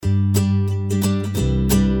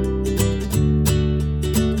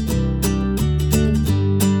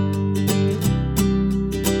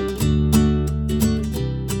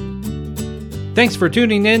Thanks for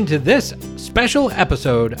tuning in to this special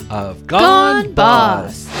episode of Gone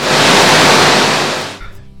Boss.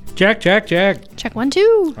 Check. Check 1,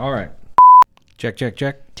 2. All right. Check. Check.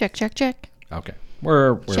 Okay.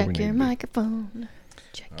 Where Check we your need microphone.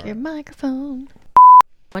 Check your microphone.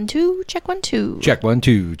 1, 2. Check 1, 2. Check 1,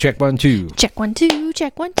 2. Check 1, 2. Check 1, 2.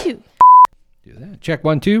 Check 1, 2. Do that. Check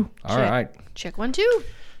 1, 2. All Check. right. Check 1, 2.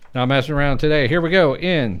 Not messing around today. Here we go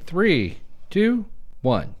in 3, 2,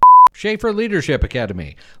 1. Schaefer Leadership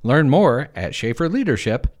Academy. Learn more at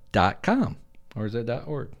schaeferleadership.com. Or is it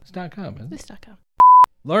 .org? It's .com, isn't it? It's .com.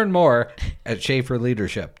 Learn more at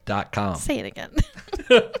schaeferleadership.com. Say it again.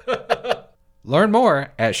 Learn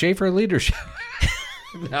more at Schaefer Leadership.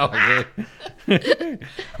 No, okay.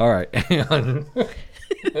 All right. Hang on.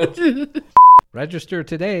 Register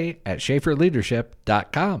today at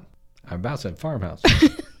schaeferleadership.com. I'm about to say farmhouse.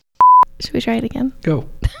 Should we try it again? Go.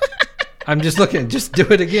 I'm just looking. Just do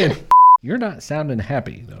it again. You're not sounding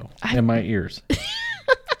happy, though, in my ears.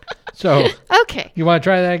 So, Okay. you want to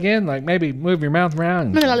try that again? Like maybe move your mouth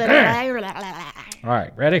around. All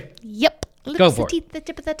right. Ready? Yep. Lips, Go for the it. teeth, the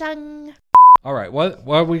tip of the tongue. All right. What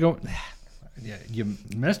are we going? Yeah, you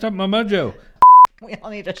messed up my mojo. We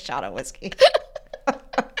all need a shot of whiskey.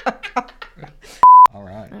 All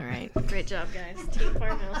right. All right. Great job, guys. Team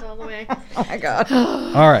Farmhouse all the way. Oh my God.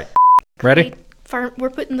 All right. Ready? We're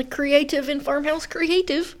putting the creative in Farmhouse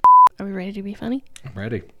Creative. Are we ready to be funny? I'm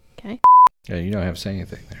ready. Okay. Yeah, you don't have to say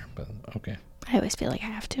anything there, but okay. I always feel like I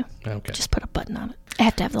have to. Okay. Just put a button on it. I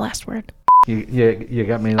have to have the last word. You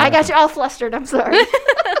got me. I got you all flustered. I'm sorry.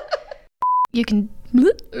 You can.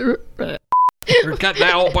 We're cutting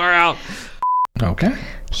that whole part out. Okay.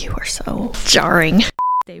 You are so jarring.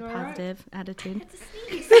 Stay positive attitude.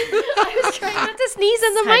 I was trying not to sneeze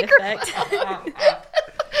in the microphone.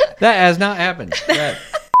 That has not happened. Right.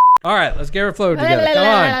 All right, let's get our flow together. Come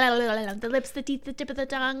on. The lips, the teeth, the tip of the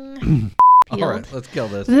tongue. All right, let's kill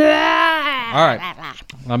this. All right.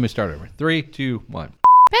 Let me start over. 3, 2, 1.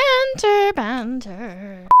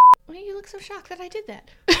 Banter. Why do you look so shocked that I did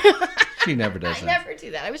that? She never does I that. never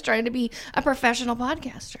do that. I was trying to be a professional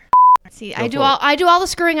podcaster. See, Go I do for all the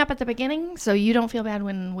screwing up at the beginning, so you don't feel bad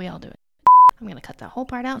when we all do it. I'm gonna cut that whole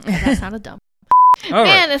part out because that sounded dumb. All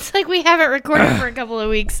Man, right. it's like we haven't recorded for a couple of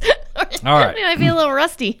weeks. All right. I feel a little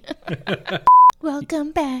rusty.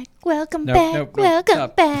 Welcome back. Welcome No, back. no, no, welcome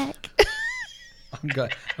stop. back.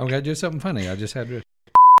 I'm gonna do something funny. I just had to.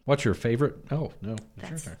 What's your favorite? Oh no, it's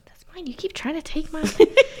your turn. That's mine. You keep trying to take my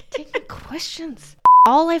questions.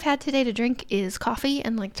 All I've had today to drink is coffee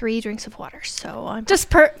and like 3 drinks of water. So I'm just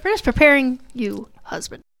preparing you,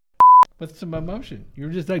 husband. With some emotion. You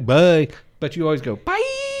were just like bye, but you always go bye.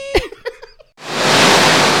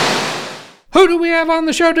 Who do we have on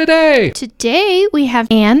the show today? Today we have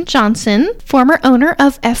Ann Johnson, former owner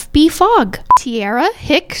of FB Fog. Tiara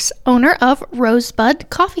Hicks, owner of Rosebud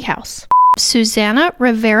Coffee House. Susanna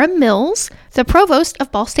Rivera Mills, the provost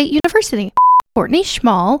of Ball State University. Courtney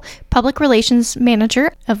Schmall, public relations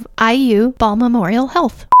manager of IU Ball Memorial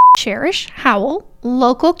Health. Cherish Howell,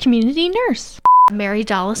 local community nurse. Mary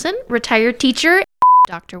Dollison, retired teacher.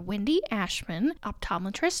 Dr. Wendy Ashman,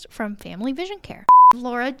 optometrist from Family Vision Care.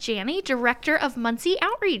 Laura Janney, director of Muncie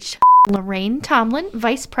Outreach. Lorraine Tomlin,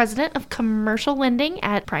 vice president of commercial lending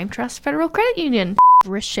at Prime Trust Federal Credit Union.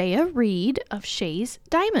 Rashea Reed of Shays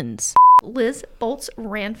Diamonds. Liz Boltz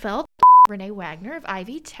Ranfeld. Renee Wagner of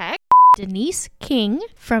Ivy Tech. Denise King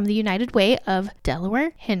from the United Way of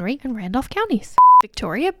Delaware, Henry, and Randolph counties.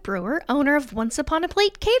 Victoria Brewer, owner of Once Upon a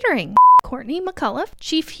Plate Catering. Courtney McCullough,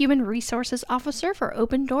 Chief Human Resources Officer for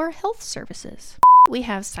Open Door Health Services. We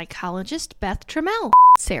have psychologist Beth Trammell.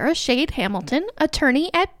 Sarah Shade Hamilton,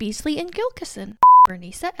 attorney at Beasley & Gilkison.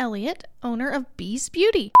 Bernisa Elliott, owner of Bees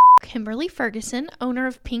Beauty. Kimberly Ferguson, owner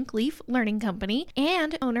of Pink Leaf Learning Company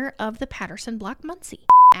and owner of the Patterson Block Muncie.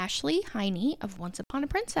 Ashley Heine of Once Upon a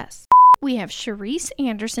Princess. We have Sharice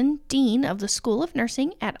Anderson, Dean of the School of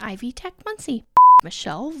Nursing at Ivy Tech Muncie.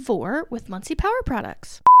 Michelle Vore with Muncie Power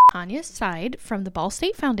Products. Tanya Seid from the Ball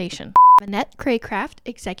State Foundation. Annette Craycraft,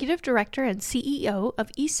 Executive Director and CEO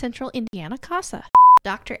of East Central Indiana CASA.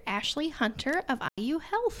 Dr. Ashley Hunter of IU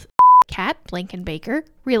Health. Kat Blankenbaker,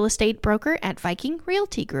 real estate broker at Viking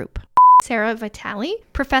Realty Group. Sarah Vitale,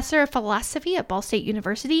 professor of philosophy at Ball State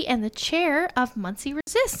University and the chair of Muncie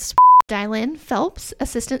Resists. Dylan Phelps,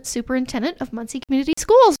 assistant superintendent of Muncie Community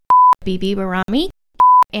Schools. Bibi Barami,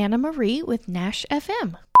 Anna Marie with Nash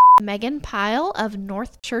FM. Megan Pyle of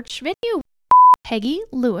North Church Venue. Peggy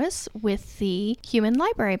Lewis with the Human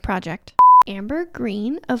Library Project. Amber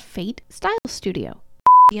Green of Fate Style Studio.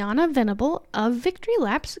 Deanna Venable of Victory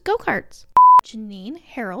Laps Go-Karts. Janine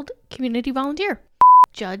Harold, community volunteer.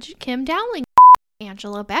 Judge Kim Dowling.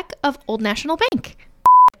 Angela Beck of Old National Bank.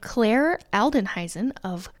 Claire Aldenheisen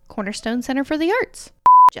of Cornerstone Center for the Arts.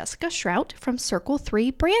 Jessica Shrout from Circle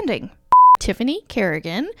 3 Branding. Tiffany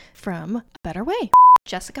Kerrigan from Better Way.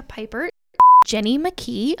 Jessica Piper. Jenny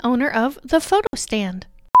McKee, owner of The Photo Stand.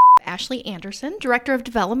 Ashley Anderson, Director of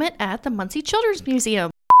Development at the Muncie Children's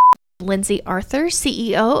Museum. Lindsay Arthur,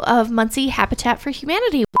 CEO of Muncie Habitat for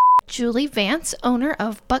Humanity. Julie Vance, owner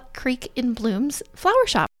of Buck Creek in Bloom's Flower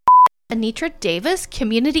Shop. Anitra Davis,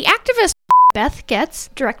 community activist. Beth Getz,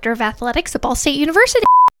 Director of Athletics at Ball State University.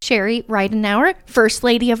 Sherry Reidenauer, First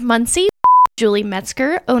Lady of Muncie. Julie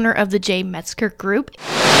Metzger, owner of the J. Metzger Group.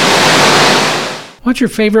 What's your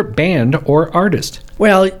favorite band or artist?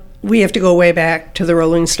 Well, we have to go way back to the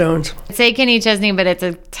Rolling Stones. I'd say Kenny Chesney, but it's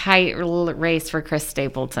a tight race for Chris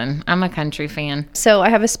Stapleton. I'm a country fan. So I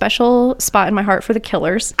have a special spot in my heart for the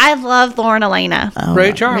Killers. I love Lauren Elena.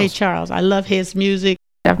 Ray Charles. Ray Charles. I love his music.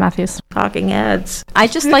 Dave Matthews. Talking Heads. I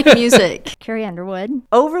just like music. Carrie Underwood.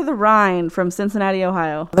 Over the Rhine from Cincinnati,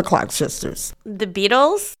 Ohio. The Clark Sisters. The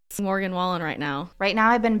Beatles. Morgan Wallen right now. Right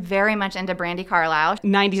now I've been very much into Brandi Carlile.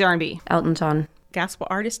 90s R&B. Elton John. Gospel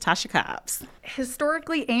artist Tasha Cobbs.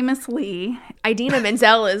 Historically, Amos Lee. Idina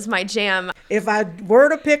Menzel is my jam. If I were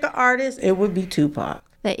to pick an artist, it would be Tupac.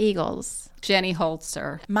 The Eagles. Jenny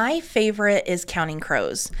Holzer. My favorite is Counting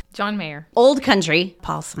Crows. John Mayer. Old Country.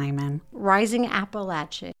 Paul Simon. Rising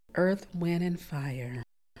Appalachia. Earth, Wind, and Fire.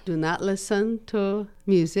 Do not listen to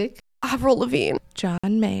music. Avril Lavigne. John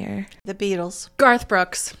Mayer. The Beatles. Garth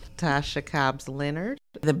Brooks. Tasha Cobbs Leonard.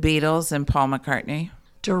 The Beatles and Paul McCartney.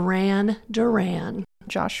 Duran Duran.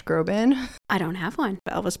 Josh Groban. I don't have one.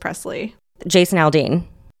 Elvis Presley. Jason Aldean.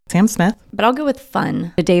 Sam Smith. But I'll go with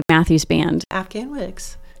fun. The Dave Matthews Band. Afghan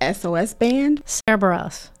Wigs. SOS Band. Sarah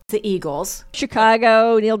Bareilles. The Eagles.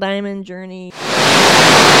 Chicago, Neil Diamond, Journey.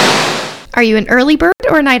 Are you an early bird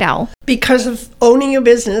or a night owl? Because of owning a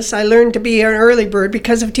business, I learned to be an early bird.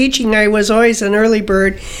 Because of teaching, I was always an early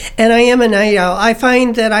bird, and I am a night owl. I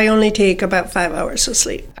find that I only take about 5 hours of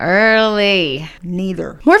sleep. Early.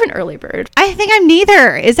 Neither. More of an early bird. I think I'm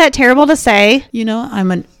neither. Is that terrible to say? You know,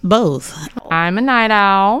 I'm both. I'm a night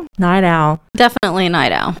owl. Night owl. Definitely a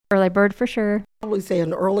night owl. Early bird for sure. I would say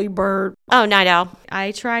an early bird. Oh, night owl.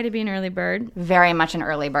 I try to be an early bird. Very much an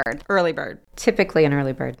early bird. Early bird. Typically an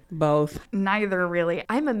early bird. Both. Neither really.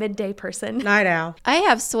 I'm a midday person. Night owl. I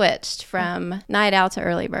have switched from night owl to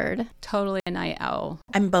early bird. Totally a night owl.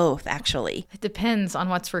 I'm both, actually. It depends on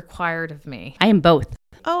what's required of me. I am both.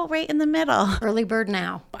 Oh, right in the middle. Early bird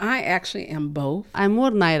now. I actually am both. I'm more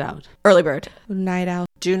night out. Early bird. Night owl.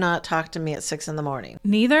 Do not talk to me at 6 a.m.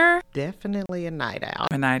 Neither. Definitely a night owl.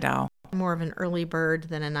 A night owl. More of an early bird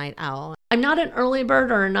than a night owl. I'm not an eearly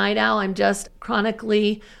bird or a night owl. I'm just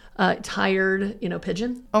chronically tired,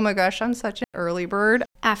 pigeon. Oh my gosh, I'm such an early bird.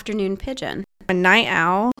 Afternoon pigeon. A night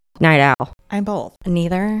owl. Night owl. I'm both.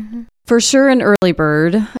 Neither. For sure an early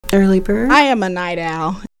bird. Early bird. I am a night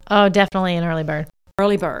owl. Oh, definitely an early bird.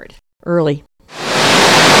 Early bird. Early.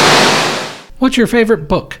 What's your favorite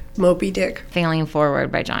book? Moby Dick. Failing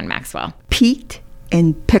Forward by John Maxwell. Pete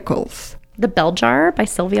and Pickles. The Bell Jar by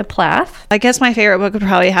Sylvia Plath. I guess my favorite book would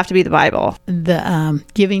probably have to be the Bible. The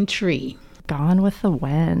Giving Tree. Gone with the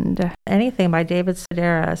Wind. Anything by David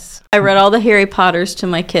Sedaris. I read all the Harry Potters to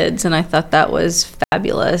my kids, and I thought that was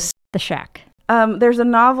fabulous. The Shack. There's a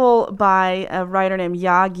novel by a writer named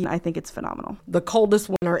Yagi. I think it's phenomenal. The Coldest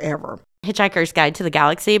Winter Ever. Hitchhiker's Guide to the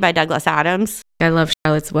Galaxy by Douglas Adams. I love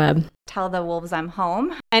Charlotte's Web. Tell the Wolves I'm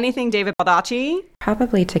Home. Anything David Baldacci.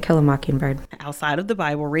 Probably To Kill a Mockingbird. Outside of the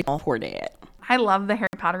Bible, read Poor Dad. I love the Harry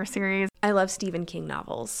Potter series. I love Stephen King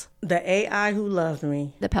novels. The AI Who Loved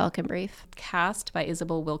Me. The Pelican Brief. Cast by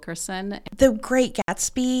Isabel Wilkerson. The Great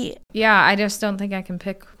Gatsby. Yeah, I just don't think I can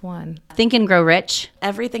pick one. Think and Grow Rich.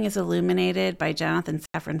 Everything is Illuminated by Jonathan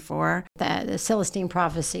Safran Foer. The Celestine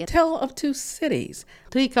Prophecy. Tale of Two Cities.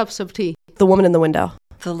 3 Cups of Tea. The Woman in the Window.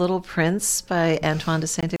 The Little Prince by Antoine de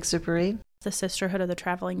Saint-Exupéry. The Sisterhood of the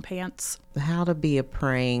Traveling Pants. How to Be a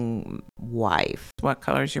Praying Wife. What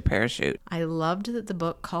Color's Your Parachute? I loved the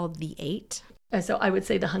book called The Eight. So I would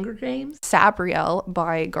say The Hunger Games. Sabriel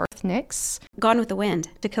by Garth Nix. Gone with the Wind.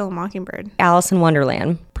 To Kill a Mockingbird. Alice in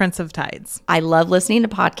Wonderland. Prince of Tides. I love listening to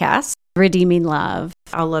podcasts. Redeeming Love.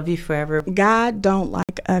 I'll Love You Forever. God Don't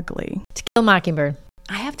Like Ugly. To Kill a Mockingbird.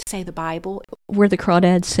 I have to say the Bible. Where the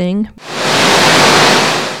Crawdads Sing.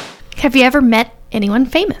 Have you ever met anyone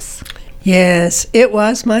famous? Yes, it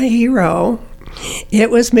was my hero. It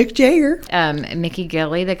was Mick Jagger. Mickey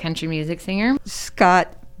Gilley, the country music singer.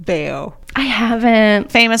 Scott Baio. I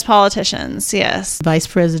haven't. Famous politicians, yes. Vice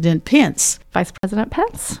President Pence. Vice President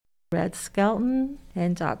Pence. Red Skelton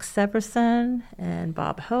and Doc Severinsen and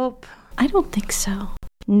Bob Hope I don't think so.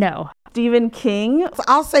 No. Stephen King.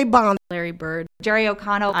 I'll say Bond. Larry Bird. Jerry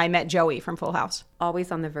O'Connell. I Met Joey from Full House.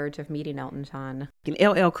 Always on the verge of meeting Elton John.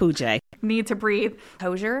 LL Cool J. Need to Breathe.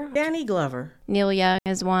 Hosier. Danny Glover. Neil Young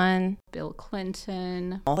is one. Bill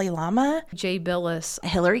Clinton. Dalai Lama. Jay Billis.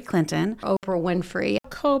 Hillary Clinton. Oprah Winfrey.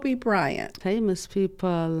 Kobe Bryant. Famous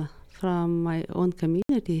people from my own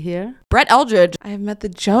community here. Brett Eldredge. I've met the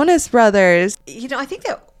Jonas Brothers. You know, I think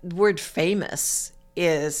that word famous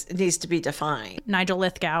needs to be defined. Nigel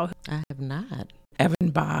Lithgow. I have not. Evan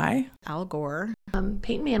Bye. Al Gore.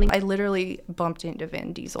 Peyton Manning. I literally bumped into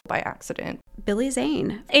Vin Diesel by accident. Billy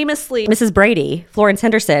Zane. Amos Lee. Mrs. Brady. Florence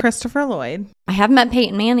Henderson. Christopher Lloyd. I have met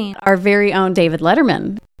Peyton Manning. Our very own David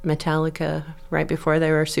Letterman. Metallica, right before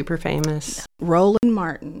they were super famous. Roland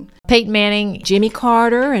Martin. Peyton Manning. Jimmy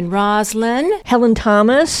Carter and Rosalind. Helen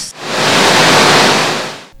Thomas.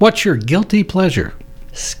 What's your guilty pleasure?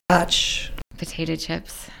 Scotch. Potato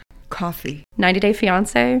chips. Coffee. 90 Day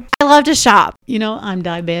Fiancé. I love to shop. You know, I'm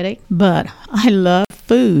diabetic, but I love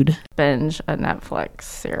food. Binge a Netflix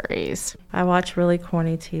series. I watch really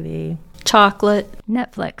corny TV. Chocolate.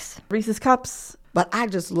 Netflix. Reese's Cups. But I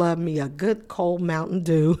just love me a good cold Mountain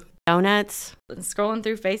Dew. Donuts. Scrolling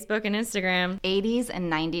through Facebook and Instagram. 80s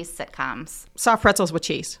and 90s sitcoms. Soft pretzels with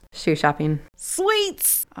cheese. Shoe shopping.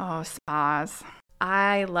 Sweets. Oh, spas.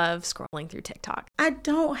 I love scrolling through TikTok. I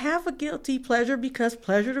don't have a guilty pleasure because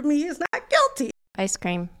pleasure to me is not guilty. Ice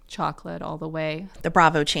cream. Chocolate all the way. The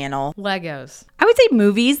Bravo Channel. Legos. I would say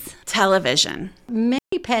movies. Television. Many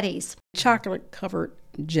petties. Chocolate covered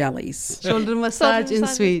jellies. Shoulder massage in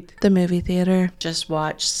sweet. The movie theater. Just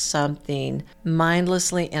watch something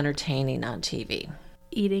mindlessly entertaining on TV.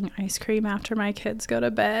 Eating ice cream after my kids go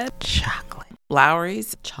to bed. Chocolate.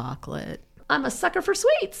 Lowry's. Chocolate. I'm a sucker for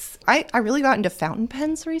sweets. I really got into fountain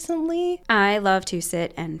pens recently. I love to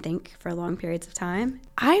sit and think for long periods of time.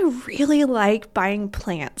 I really like buying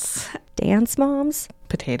plants. Dance moms.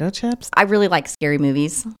 Potato chips. I really like scary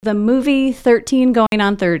movies. The movie 13 going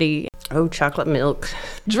on 30. Oh, chocolate milk.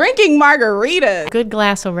 Drinking margaritas. Good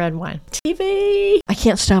glass of red wine. TV. I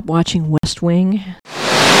can't stop watching West Wing.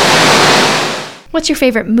 What's your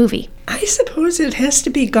favorite movie? I suppose it has to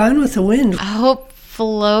be Gone with the Wind. Hope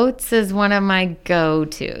Floats is one of my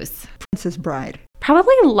go-tos. Princess Bride.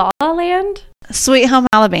 Probably La La Land. Sweet Home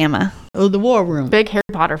Alabama. Oh, The War Room. Big Harry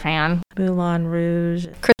Potter fan. Moulin Rouge.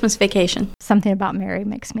 Christmas Vacation. Something About Mary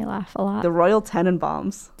makes me laugh a lot. The Royal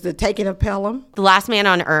Tenenbaums. The Taking of Pelham. The Last Man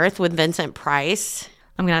on Earth with Vincent Price.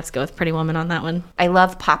 I'm going to have to go with Pretty Woman on that one. I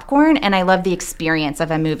love popcorn and I love the experience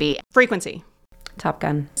of a movie. Frequency. Top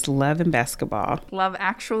Gun. It's Love and Basketball. Love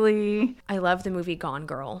Actually. I love the movie Gone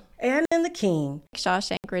Girl. Anne and the King.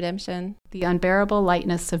 Shawshank Redemption. The Unbearable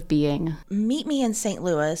Lightness of Being. Meet Me in St.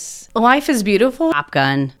 Louis. Life is Beautiful. Top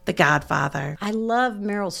Gun. The Godfather. I love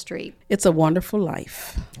Meryl Streep. It's a Wonderful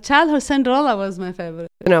Life. Childhood Cinderella was my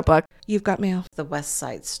favorite. The Notebook. You've Got Mail. The West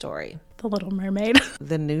Side Story. The Little Mermaid.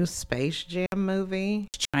 The new Space Jam movie.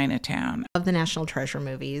 Chinatown. Of the National Treasure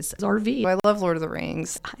movies. RV. I love Lord of the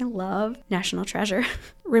Rings. I love National Treasure.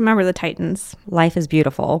 Remember the Titans. Life is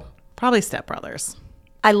Beautiful. Probably Step Brothers.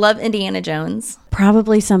 I love Indiana Jones.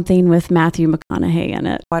 Probably something with Matthew McConaughey in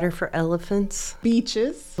it. Water for Elephants.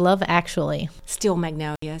 Beaches. Love Actually. Steel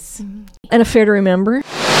Magnolias. And A Fair to Remember.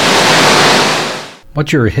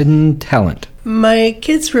 What's your hidden talent? My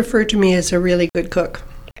kids refer to me as a really good cook.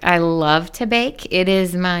 I love to bake. It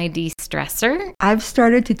is my de-stressor. I've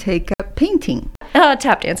started to take up painting.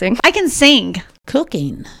 Tap dancing. I can sing.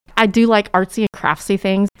 Cooking. I do like artsy and craftsy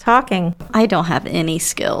things. Talking. I don't have any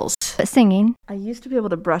skills. But singing. I used to be able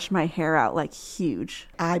to brush my hair out like huge.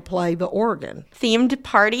 I play the organ. Themed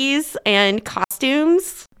parties and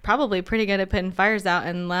costumes. Probably pretty good at putting fires out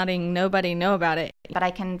and letting nobody know about it. But I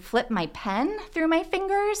can flip my pen through my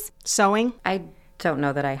fingers. Sewing. I don't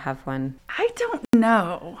know that I have one. I don't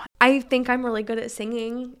know. I think I'm really good at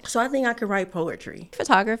singing. So I think I could write poetry.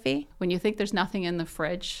 Photography. When you think there's nothing in the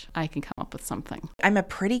fridge, I can come up with something. I'm a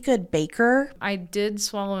pretty good baker. I did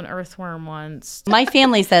swallow an earthworm once. My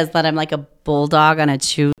family says that I'm like a bulldog on a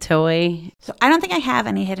chew toy. So I don't think I have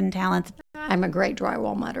any hidden talents. I'm a great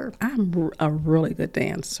drywall mutter. I'm a really good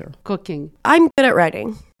dancer. Cooking. I'm good at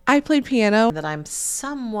writing. I played piano. That I'm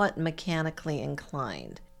somewhat mechanically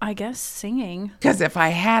inclined. I guess singing. Because if I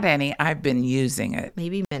had any, I've been using it.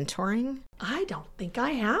 Maybe mentoring? I don't think I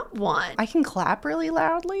have one. I can clap really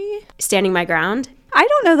loudly. Standing my ground. I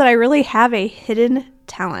don't know that I really have a hidden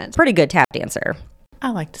talent. Pretty good tap dancer. I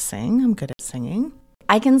like to sing. I'm good at singing.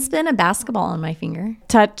 I can spin a basketball on my finger.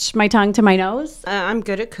 Touch my tongue to my nose. I'm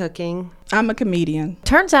good at cooking. I'm a comedian.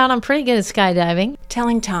 Turns out I'm pretty good at skydiving.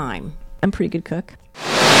 Telling time. I'm a pretty good cook.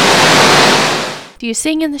 Do you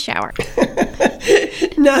sing in the shower?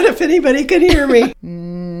 Not if anybody can hear me.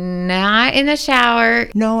 Not in the shower.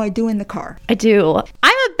 No, I do in the car. I do.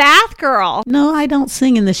 I'm a bath girl. No, I don't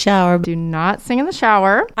sing in the shower. Do not sing in the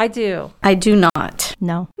shower. I do. I do not.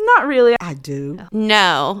 No. Not really. I do.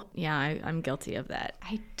 No. Yeah, I'm guilty of that.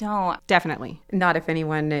 I don't. Definitely. Not if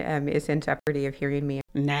anyone is in jeopardy of hearing me.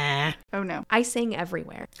 Nah. Oh, no. I sing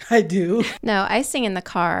everywhere. I do. No, I sing in the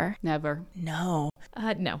car. Never. No.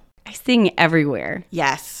 No. I sing everywhere.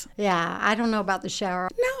 Yes. Yeah, I don't know about the shower.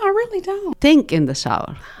 No, I really don't. Think in the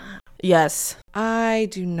shower. Yes. I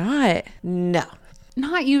do not. No.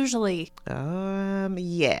 Not usually.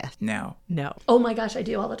 Yeah. No. No. Oh my gosh, I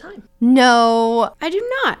do all the time. No. I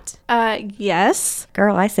do not. Yes.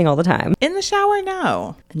 Girl, I sing all the time. In the shower?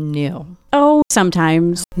 No. No. Oh,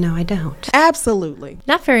 sometimes. No, I don't. Absolutely.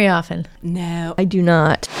 Not very often. No. I do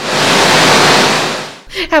not.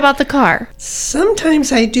 How about the car?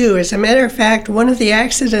 Sometimes I do. As a matter of fact, one of the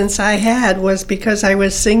accidents I had was because I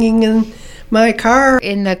was singing in my car.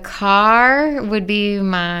 In the car would be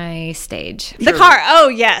my stage. The car. Oh,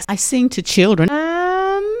 yes. I sing to children.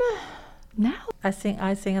 No. I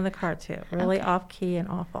sing in the car too. Really off key and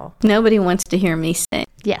awful. Nobody wants to hear me sing.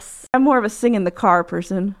 Yes. I'm more of a sing in the car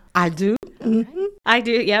person. I do. Mm-hmm. I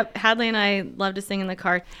do. Yep. Hadley and I love to sing in the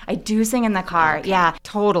car. I do sing in the car. Yeah,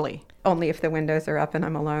 totally. Only if the windows are up and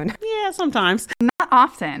I'm alone. Yeah, sometimes. Not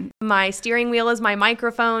often. My steering wheel is my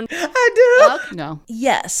microphone. I do. No.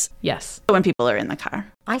 Yes. Yes. When people are in the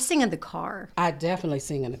car. I sing in the car. I definitely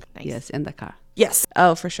sing in the car. Yes, in the car. Yes.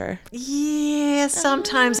 Oh, for sure. Yeah,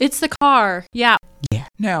 sometimes. It's the car. Yeah. Yeah.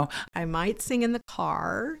 No. I might sing in the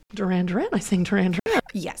car. Duran Duran. I sing Duran Duran.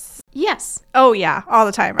 Yes. Yes. Oh, yeah. All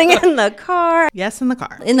the time. Sing in the car. Yes, in the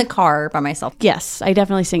car. In the car by myself. Yes, I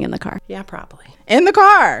definitely sing in the car. Yeah, probably. In the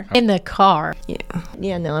car. In the car. Yeah.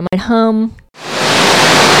 Yeah, no, I might hum.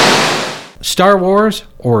 Star Wars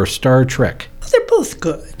or Star Trek? They're both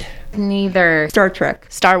good. Neither. Star Trek.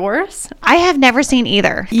 Star Wars? I have never seen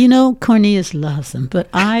either. You know, Cornelius loves them, but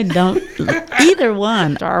I don't. Either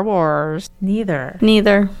one. Star Wars. Neither.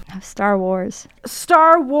 Neither. Star Wars.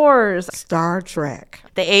 Star Wars. Star Trek.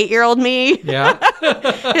 The 8-year-old me Yeah.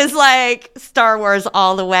 is like Star Wars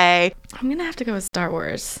all the way. I'm going to have to go with Star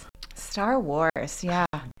Wars. Star Wars, yeah.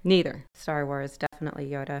 Neither. Star Wars, definitely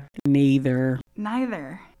Yoda. Neither.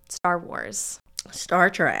 Neither. Star Wars. Star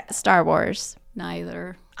Trek. Star Wars.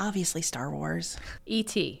 Neither. Obviously, Star Wars.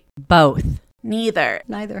 E.T. Both. Neither.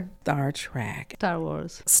 Neither. Star Trek. Star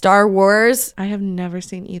Wars. Star Wars. I have never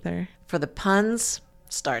seen either. For the puns,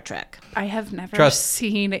 Star Trek. I have never Trust.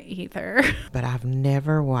 seen either. But I've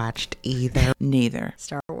never watched either. Neither.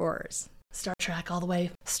 Star Wars. Star Trek all the way.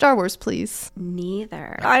 Star Wars, please.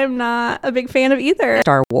 Neither. I'm not a big fan of either.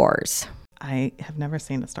 Star Wars. I have never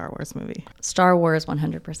seen a Star Wars movie. Star Wars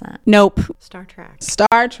 100%. Nope. Star Trek.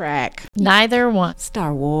 Star Trek. Neither one.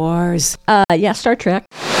 Star Wars. Yeah, Star Trek.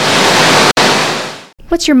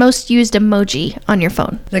 What's your most used emoji on your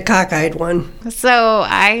phone? The cockeyed one. So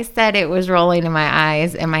I said it was rolling in my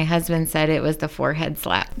eyes, and my husband said it was the forehead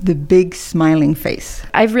slap. The big smiling face.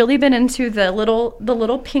 I've really been into the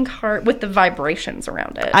little pink heart with the vibrations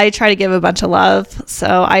around it. I try to give a bunch of love,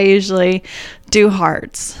 so I usually do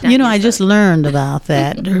hearts. You know, I just learned about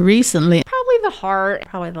that recently. Probably the heart.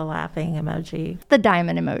 Probably the laughing emoji. The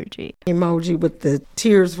diamond emoji. Emoji with the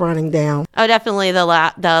tears running down. Oh, definitely the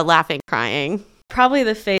laughing, crying. Probably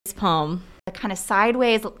the face palm. The kind of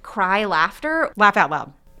sideways cry laughter. Laugh out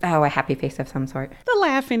loud. Oh, a happy face of some sort. The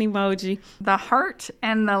laughing emoji. The heart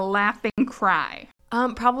and the laughing cry.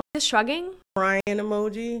 Probably the shrugging. Crying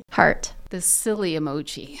emoji. Heart. The silly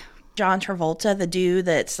emoji. John Travolta, the dude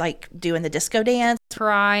that's like doing the disco dance.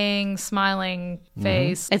 Crying, smiling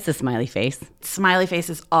face. It's the smiley face. Smiley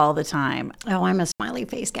faces all the time. Oh, I'm a smiley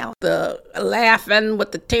face gal. The laughing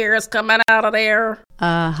with the tears coming out of there.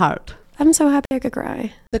 Heart. I'm so happy I could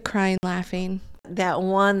cry. The crying, laughing. That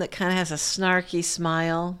one that kind of has a snarky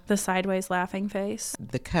smile. The sideways laughing face.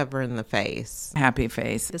 The cover in the face. Happy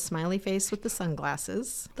face. The smiley face with the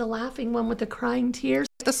sunglasses. The laughing one with the crying tears.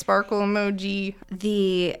 The sparkle emoji.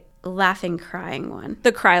 The laughing crying one.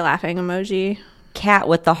 The cry laughing emoji. Cat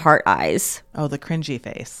with the heart eyes. Oh, the cringy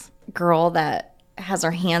face. Girl that has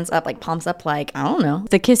her hands up, like palms up, like, I don't know.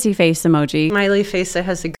 The kissy face emoji. Smiley face that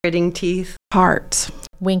has the gritting teeth. Heart.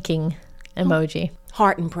 Winking emoji.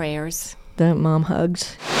 Heart and prayers. The mom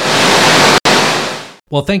hugs.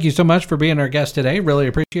 Well, thank you so much for being our guest today. Really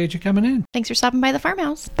appreciate you coming in. Thanks for stopping by the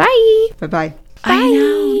farmhouse. Bye. Bye-bye. I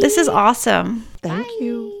know. This is awesome. Thank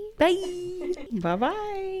you. Bye.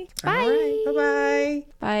 Bye-bye. Bye. All right. Bye-bye.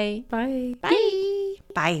 Bye. Bye. Bye.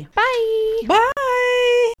 Bye. Bye. Bye.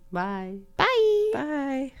 Bye. Bye.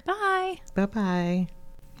 Bye. Bye. Bye-bye.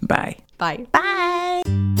 Bye. Bye. Bye.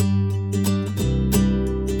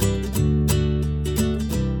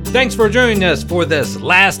 Thanks for joining us for this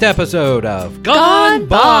last episode of Gone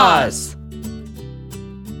Boss.